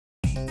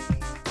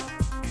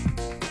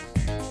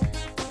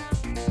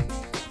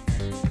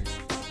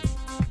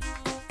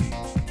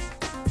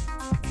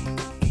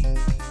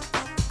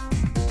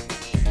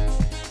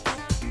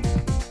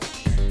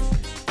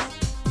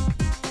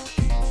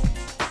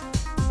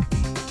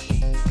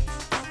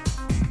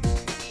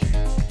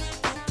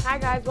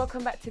guys,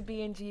 welcome back to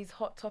BnG's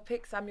Hot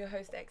Topics. I'm your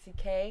host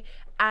XEK,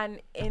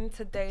 and in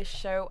today's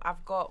show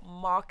I've got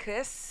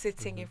Marcus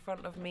sitting in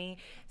front of me,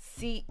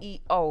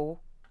 CEO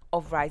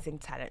of Rising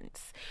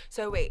Talents.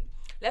 So wait,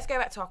 let's go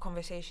back to our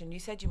conversation. You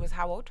said you was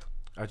how old?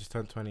 I just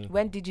turned 20.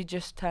 When did you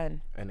just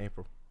turn? In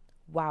April.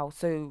 Wow,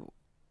 so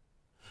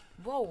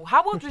whoa,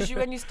 how old was you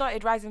when you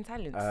started Rising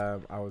Talents?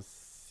 I was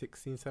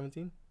 16,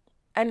 17.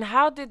 And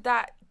how did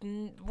that,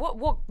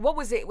 what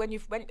was it when you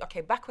went,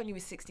 okay, back when you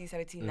were 16,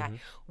 17, like,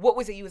 what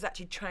was it you was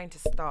actually trying to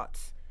start?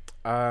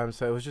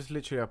 So it was just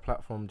literally a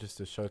platform just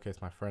to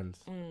showcase my friends.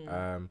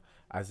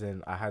 As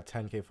in, I had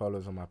 10k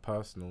followers on my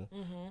personal,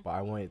 but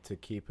I wanted to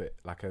keep it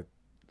like a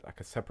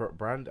separate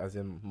brand, as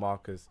in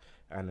Marcus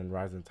and then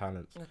Rising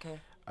Talents. Okay.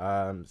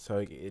 So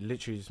it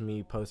literally just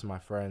me posting my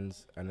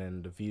friends, and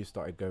then the views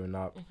started going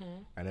up,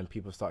 and then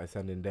people started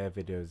sending their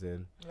videos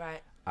in.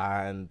 Right.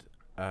 And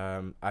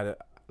I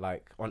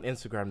like on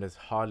Instagram, there's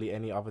hardly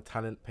any other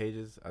talent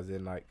pages, as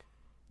in like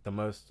the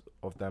most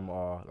of them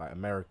are like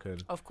American,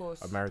 Of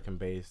course. American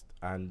based,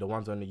 and the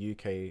ones on the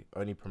UK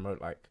only promote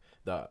like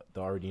the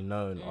already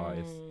known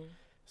artists.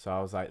 So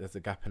I was like, there's a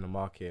gap in the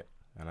market,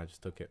 and I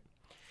just took it.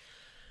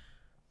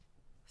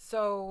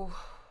 So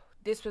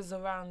this was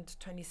around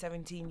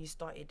 2017 you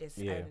started this,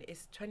 and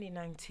it's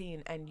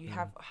 2019, and you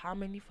have how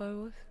many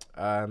followers?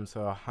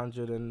 So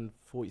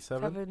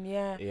 147.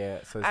 Yeah,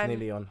 so it's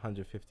nearly on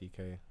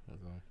 150k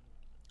as well.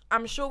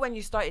 I'm sure when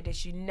you started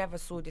this, you never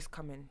saw this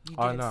coming. You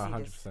didn't see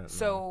 100%. this.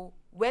 So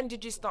when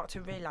did you start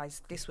to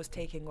realize this was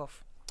taking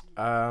off?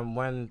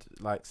 When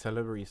like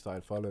celebrities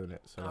started following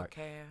it, so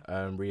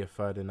Ria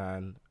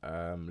Ferdinand,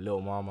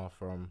 Lil Mama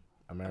from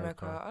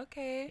America.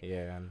 Okay.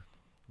 Yeah, and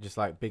just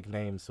like big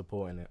names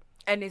supporting it.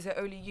 And is it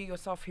only you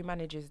yourself who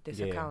manages this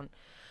account?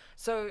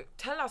 So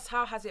tell us,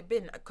 how has it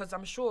been? Because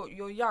I'm sure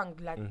you're young,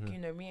 like you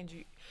know, me and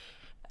you.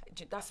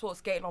 That's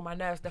what's getting on my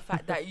nerves, the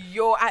fact that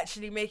you're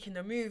actually making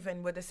a move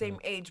and we're the same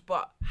age.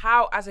 But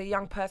how, as a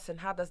young person,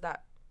 how does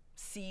that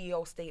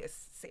CEO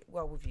status sit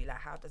well with you? Like,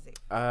 how does it?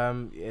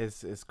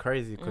 It's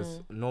crazy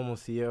because normal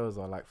CEOs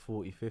are like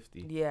 40,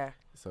 50. Yeah.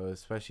 So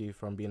especially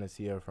from being a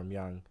CEO from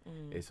young,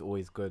 it's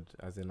always good,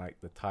 as in like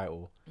the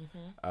title.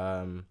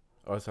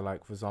 Also,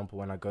 like, for example,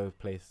 when I go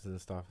places and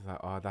stuff, it's like,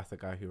 oh, that's the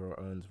guy who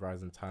owns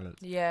Rising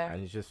Talents. Yeah.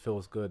 And it just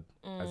feels good,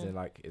 as in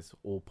like it's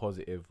all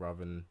positive rather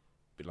than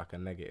like a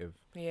negative.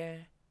 Yeah.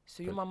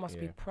 So your mum must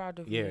be proud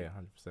of you. Yeah,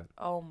 100%.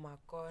 Oh my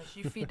gosh,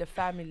 you feed the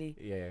family.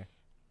 Yeah.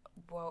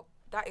 Well,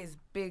 that is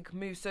big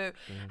move. So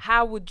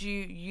how would you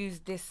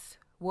use this,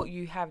 what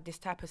you have, this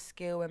type of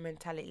skill and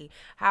mentality?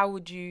 How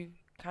would you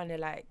kind of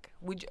like,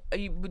 would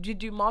you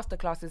do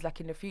masterclasses like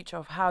in the future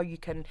of how you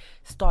can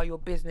start your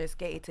business,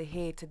 get it to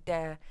here, to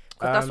there?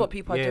 Because that's what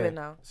people are doing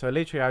now. So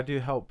literally I do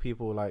help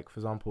people, like,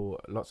 for example,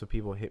 lots of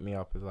people hit me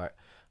up as like,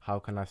 how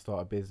can I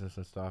start a business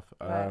and stuff?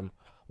 Right.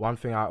 One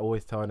thing I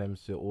always tell them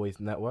is to always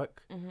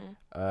network.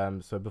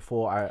 So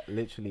before I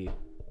literally...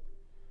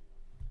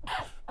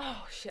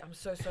 Oh, shit, I'm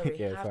so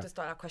sorry. I have to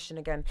start that question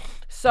again.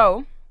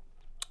 So,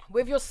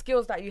 with your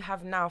skills that you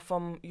have now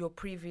from your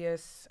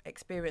previous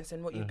experience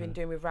and what you've been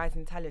doing with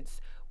Rising Talents,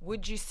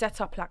 would you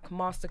set up like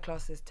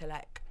masterclasses to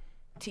like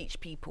teach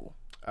people?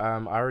 I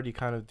already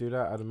kind of do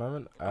that at the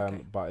moment,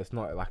 but it's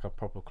not like a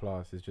proper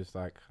class. It's just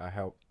like I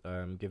help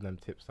give them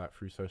tips like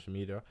through social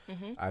media,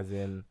 as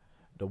in...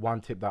 The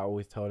one tip that I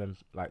always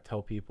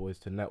tell people is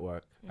to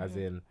network, as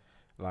in,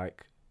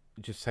 like,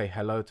 just say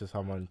hello to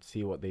someone,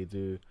 see what they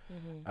do.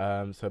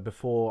 So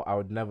before, I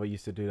would never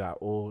used to do that,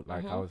 or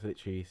like I was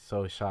literally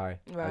so shy.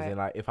 As in,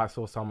 like, if I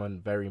saw someone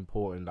very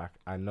important, like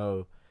I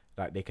know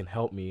like they can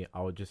help me,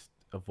 I would just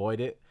avoid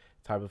it,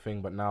 type of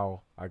thing. But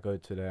now I go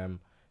to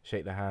them,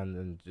 shake their hand,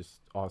 and just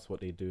ask what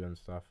they do and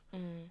stuff.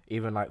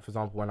 Even like, for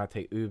example, when I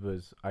take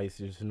Ubers, I used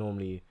to just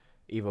normally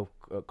either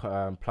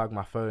plug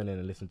my phone in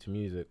and listen to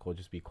music or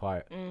just be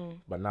quiet.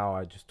 But now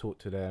I just talk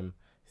to them,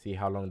 see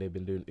how long they've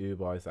been doing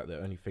Uber. Is that the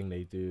only thing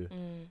they do?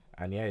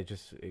 And yeah,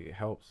 it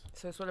helps.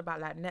 So it's all about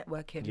like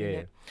networking.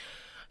 Yeah.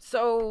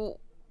 So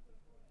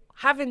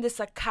having this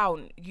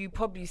account, you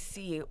probably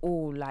see it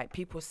all. Like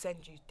people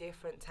send you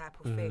different type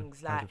of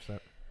things. Like 100%.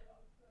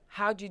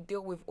 How do you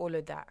deal with all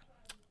of that?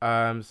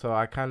 So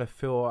I kind of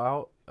fill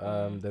out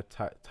the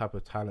type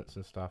of talents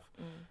and stuff.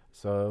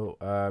 So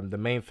the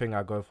main thing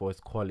I go for is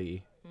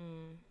quality,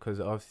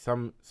 because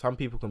some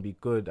people can be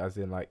good, as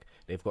in like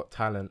they've got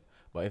talent,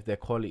 but if their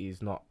quality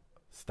is not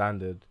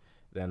standard,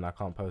 then I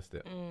can't post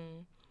it.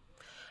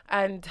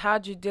 And how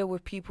do you deal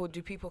with people?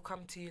 Do people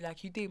come to you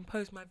like, you didn't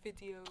post my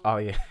video? Oh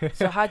yeah.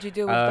 So how do you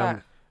deal with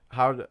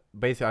that?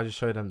 Basically I just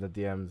show them the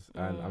DMs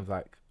and I'm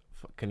like,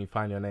 can you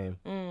find your name?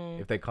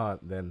 If they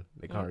can't, then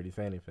they can't really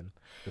say anything,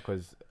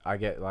 because I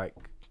get like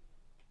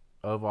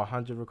over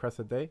 100 requests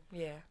a day.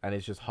 Yeah. And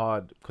it's just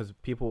hard because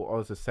people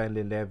also send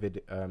in their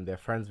their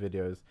friends'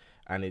 videos,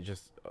 and it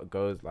just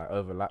goes like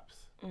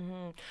overlaps.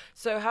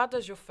 So how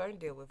does your phone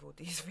deal with all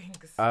these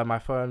things? My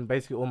phone,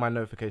 basically all my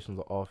notifications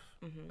are off.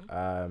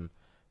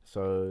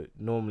 So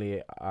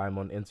normally I'm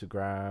on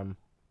Instagram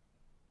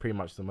pretty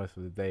much the most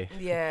of the day.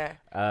 Yeah.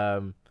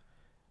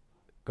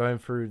 going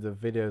through the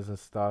videos and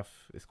stuff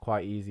is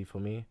quite easy for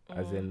me.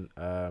 As in,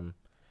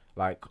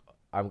 like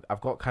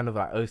I've got kind of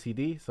like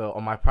OCD, so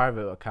on my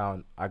private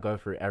account I go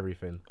through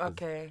everything.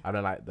 Okay. I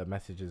don't like the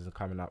messages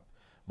coming up,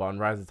 but on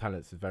Rising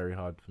Talents it's very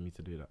hard for me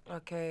to do that.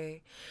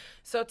 Okay,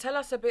 so tell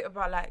us a bit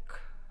about like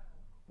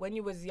when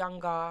you was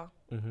younger.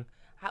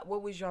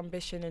 What was your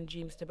ambition and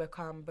dreams to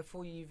become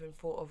before you even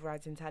thought of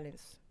Rising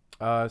Talents?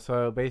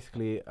 So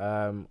basically,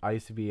 I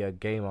used to be a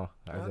gamer,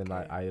 as in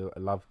like I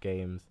love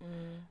games.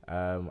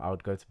 I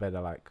would go to bed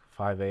at like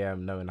 5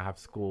 a.m. knowing I have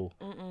school.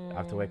 I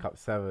have to wake up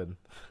 7,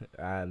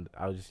 and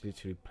I would just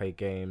literally play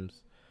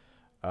games.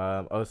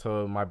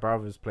 Also, my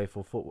brothers play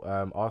for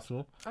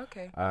Arsenal.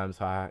 Okay.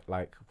 So I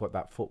like got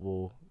that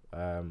football.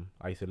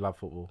 I used to love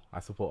football. I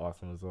support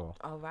Arsenal as well.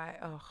 All right.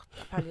 Oh,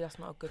 apparently that's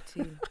not a good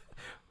team.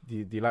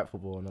 Do you like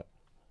football or not?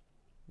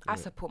 I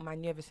support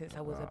Man U ever since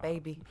I was a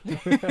baby.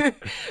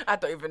 I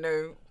don't even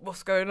know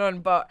what's going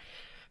on. But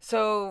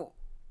so,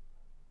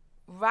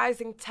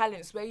 Rising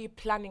Talents, where are you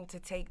planning to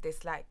take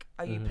this? Like,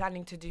 are you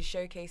planning to do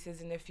showcases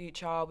in the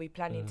future? Are we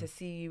planning to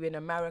see you in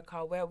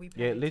America? Where are we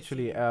planning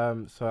literally. to see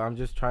you? So I'm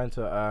just trying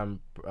to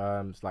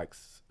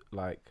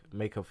like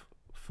make a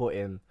foot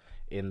in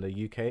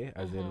the UK,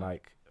 as in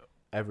like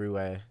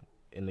everywhere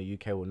in the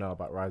UK will know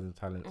about Rising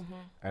Talents,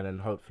 and then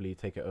hopefully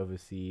take it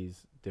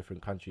overseas,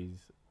 different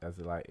countries, as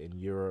like in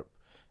Europe,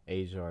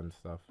 Asia and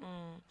stuff.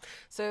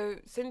 So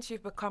since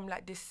you've become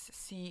like this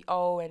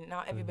CEO and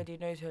now everybody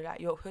knows you're like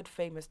your hood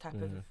famous type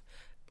of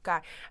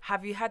guy,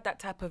 have you had that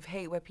type of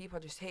hate where people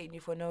are just hating you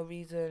for no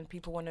reason?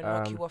 People want to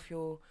knock you off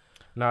your...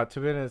 No, to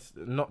be honest,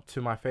 not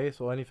to my face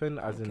or anything,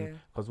 as in,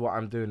 because what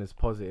I'm doing is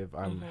positive.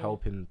 I'm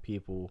helping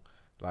people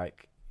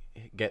like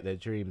get their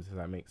dreams, if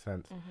that makes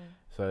sense.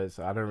 So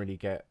I don't really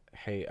get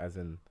hate as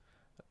in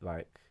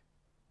like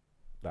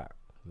that.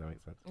 Does that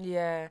make sense?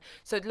 Yeah.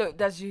 So look,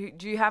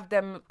 do you have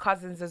them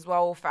cousins as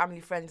well,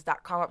 family friends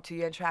that come up to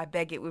you and try to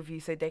beg it with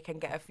you so they can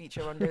get a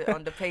feature on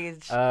the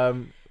page? To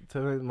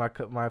me,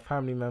 my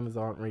family members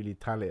aren't really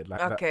talented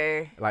like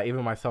that. Like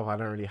even myself, I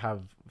don't really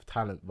have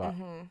talent, but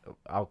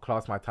I'll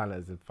class my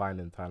talent as in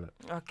finding talent.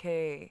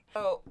 Okay.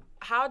 So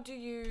how do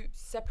you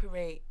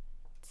separate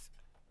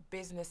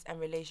business and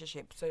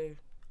relationship? So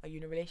are you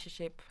in a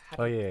relationship?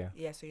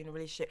 Yeah, so you're in a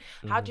relationship.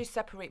 How do you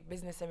separate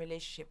business and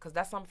relationship? Because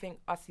that's something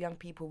us young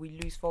people, we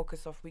lose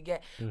focus of. We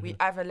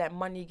either let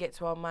money get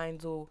to our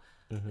minds or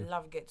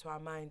love get to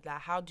our mind. Like,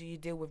 how do you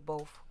deal with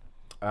both?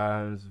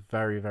 It's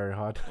very, very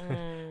hard.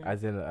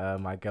 As in,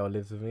 my girl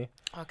lives with me.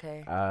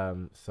 Okay.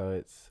 So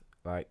it's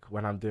like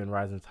when I'm doing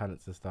Rising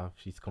Talents and stuff,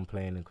 she's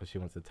complaining because she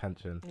wants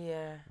attention.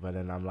 Yeah. But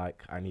then I'm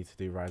like, I need to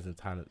do Rising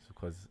Talents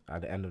because at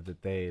the end of the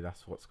day,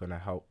 that's what's going to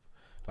help,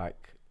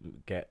 like,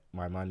 get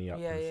my money up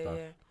and stuff.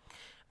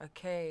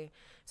 Okay,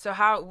 so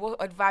what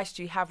advice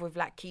do you have with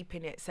like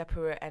keeping it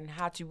separate and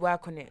how to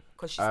work on it?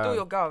 Because she's still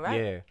your girl, right?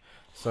 Yeah.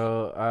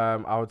 So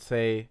I would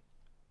say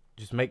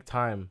just make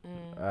time,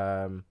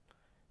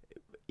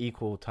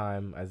 equal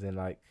time, as in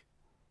like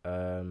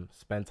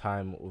spend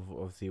time with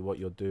obviously what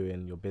you're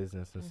doing, your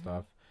business and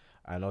stuff,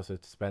 and also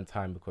to spend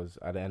time because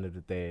at the end of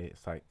the day,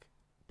 it's like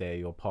they're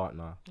your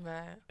partner,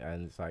 right?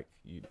 And it's like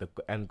the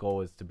end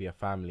goal is to be a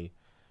family.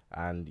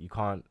 And you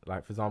can't,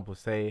 like, for example,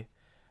 say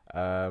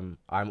I'm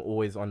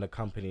always on the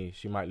company,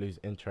 she might lose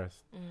interest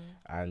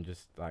and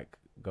just like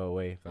go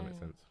away, if that makes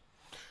sense.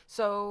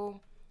 So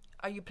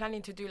are you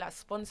planning to do like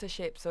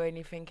sponsorships or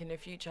anything in the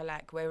future,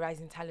 like where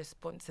Rising Talent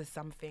sponsors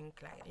something,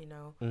 like, you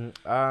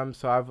know?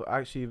 So I've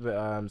actually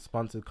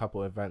sponsored a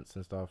couple events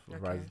and stuff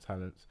with Rising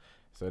Talents.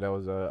 So there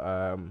was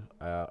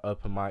a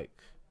open mic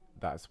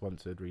that I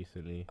sponsored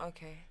recently.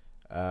 Okay.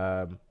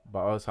 But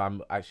also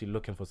I'm actually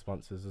looking for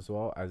sponsors as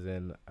well, as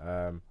in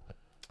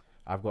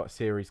I've got a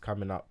series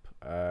coming up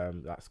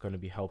that's going to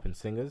be helping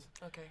singers.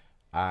 Okay.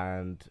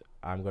 And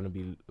I'm going to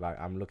be like,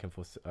 I'm looking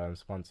for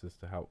sponsors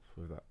to help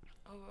with that.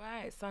 All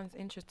right, sounds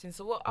interesting.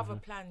 So what other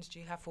plans do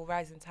you have for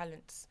Rising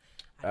Talents?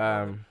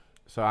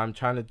 So I'm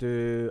trying to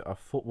do a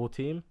football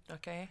team.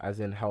 Okay. As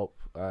in help,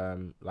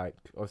 like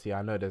obviously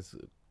I know there's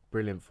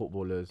brilliant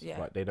footballers,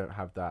 but they don't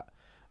have that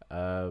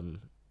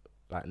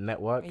like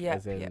network,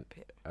 as in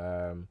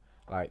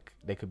like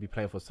they could be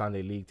playing for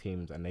Sunday league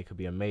teams and they could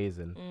be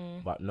amazing,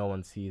 but no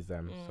one sees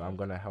them. So I'm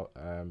gonna help,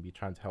 be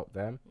trying to help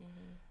them.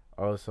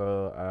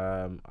 Also,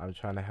 I'm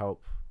trying to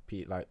help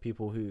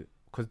people who,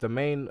 because the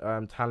main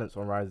talents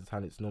on Rising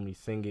Talents normally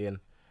singing,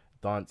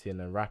 dancing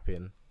and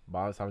rapping, but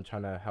also I'm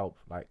trying to help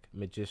like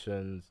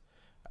magicians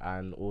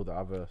and all the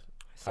other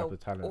type of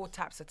talents. All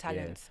types of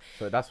talents. Yeah.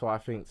 So that's what I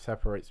think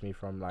separates me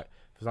from, like,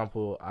 for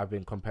example, I've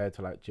been compared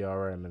to like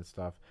GRM and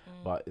stuff,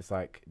 but it's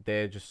like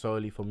they're just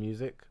solely for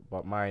music,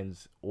 but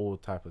mine's all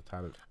type of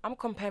talent. I'm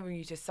comparing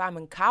you to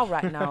Simon Cowell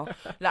right now.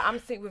 Like, I'm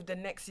thinking with the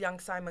next young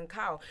Simon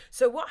Cowell.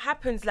 So what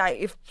happens, like,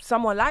 if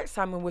someone like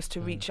Simon was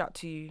to reach out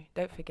to you,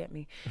 don't forget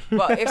me,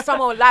 but if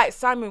someone like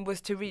Simon was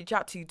to reach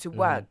out to you to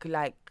work,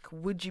 like,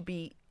 would you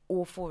be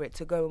all for it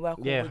to go and work?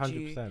 Yeah,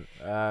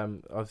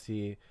 100%.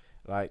 Obviously,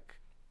 like,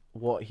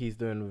 what he's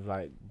doing with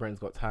like Britain's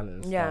Got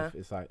Talent and stuff,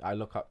 it's like I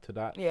look up to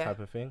that type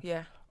of thing.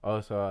 Yeah.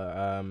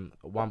 Also,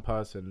 one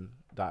person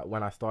that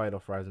when I started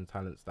off Rising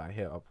Talents that I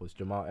hit up was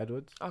Jamal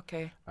Edwards.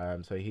 Okay.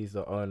 So he's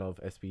the owner of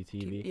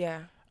SBTV.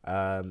 Yeah.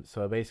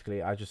 So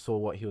basically, I just saw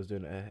what he was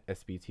doing at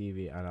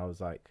SBTV, and I was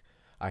like,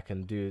 I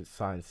can do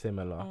something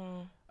similar.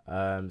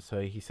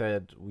 So he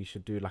said we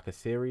should do like a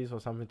series or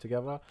something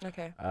together.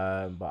 Okay.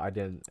 But I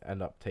didn't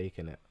end up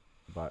taking it.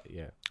 But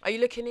yeah. Are you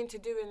looking into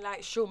doing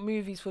like short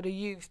movies for the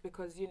youths?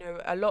 Because, you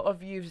know, a lot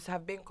of youths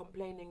have been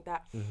complaining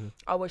that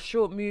our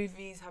short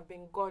movies have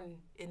been gone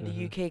in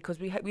the UK, because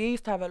we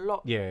used to have a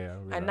lot. Yeah.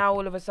 And now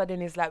all of a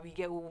sudden it's like we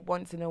get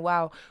once in a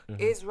while.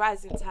 Is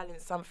Rising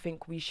Talent something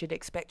we should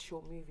expect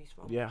short movies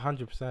from? Yeah,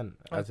 100%.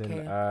 As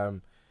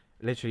in,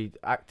 literally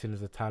acting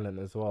is a talent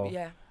as well.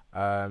 Yeah.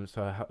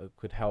 So it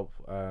could help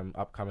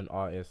upcoming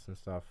artists and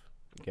stuff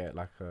get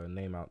like a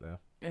name out there.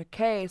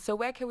 Okay, so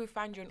where can we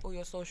find you on all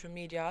your social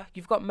media?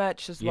 You've got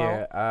merch as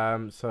well.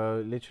 Yeah,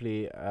 so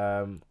literally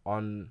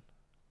on...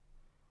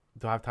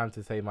 Do I have time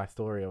to say my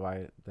story of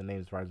why the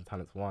name's Rising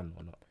Talents 1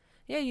 or not?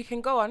 Yeah, you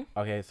can go on.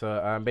 Okay,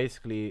 so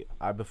basically,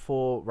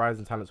 before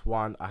Rising Talents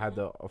 1, I had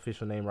the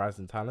official name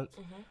Rising Talents.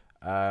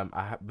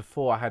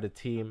 Before I had a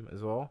team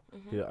as well,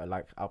 who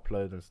like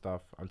upload and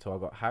stuff until I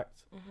got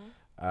hacked.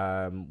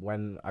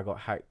 When I got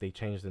hacked, they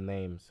changed the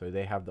name, so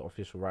they have the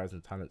official Rising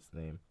Talents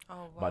name. Oh,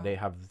 wow. But they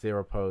have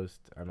 0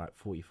 posts and like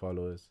 40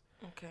 followers.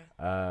 Okay.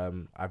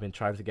 I've been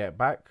trying to get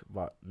back,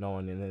 but no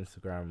one in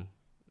Instagram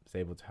is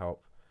able to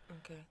help.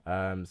 Okay.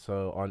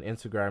 So on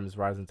Instagram is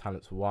Rising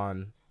Talents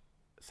 1,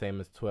 same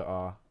as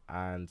Twitter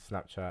and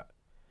Snapchat.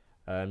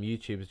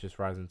 YouTube is just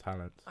Rising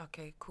Talents.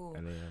 Okay, cool.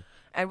 And,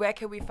 and where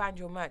can we find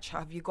your merch?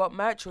 Have you got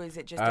merch, or is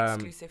it just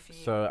exclusive for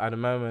you? So at the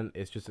moment,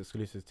 it's just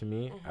exclusive to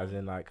me, as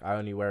in like I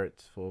only wear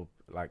it for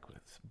like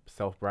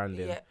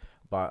self-branding. Yeah.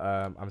 But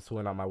I'm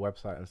sorting out my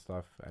website and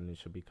stuff, and it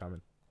should be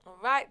coming. All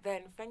right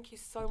then. Thank you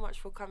so much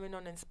for coming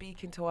on and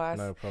speaking to us.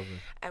 No problem.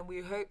 And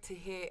we hope to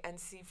hear and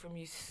see from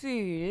you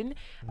soon.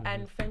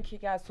 And thank you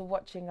guys for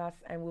watching us,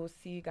 and we'll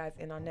see you guys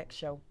in our next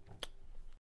show.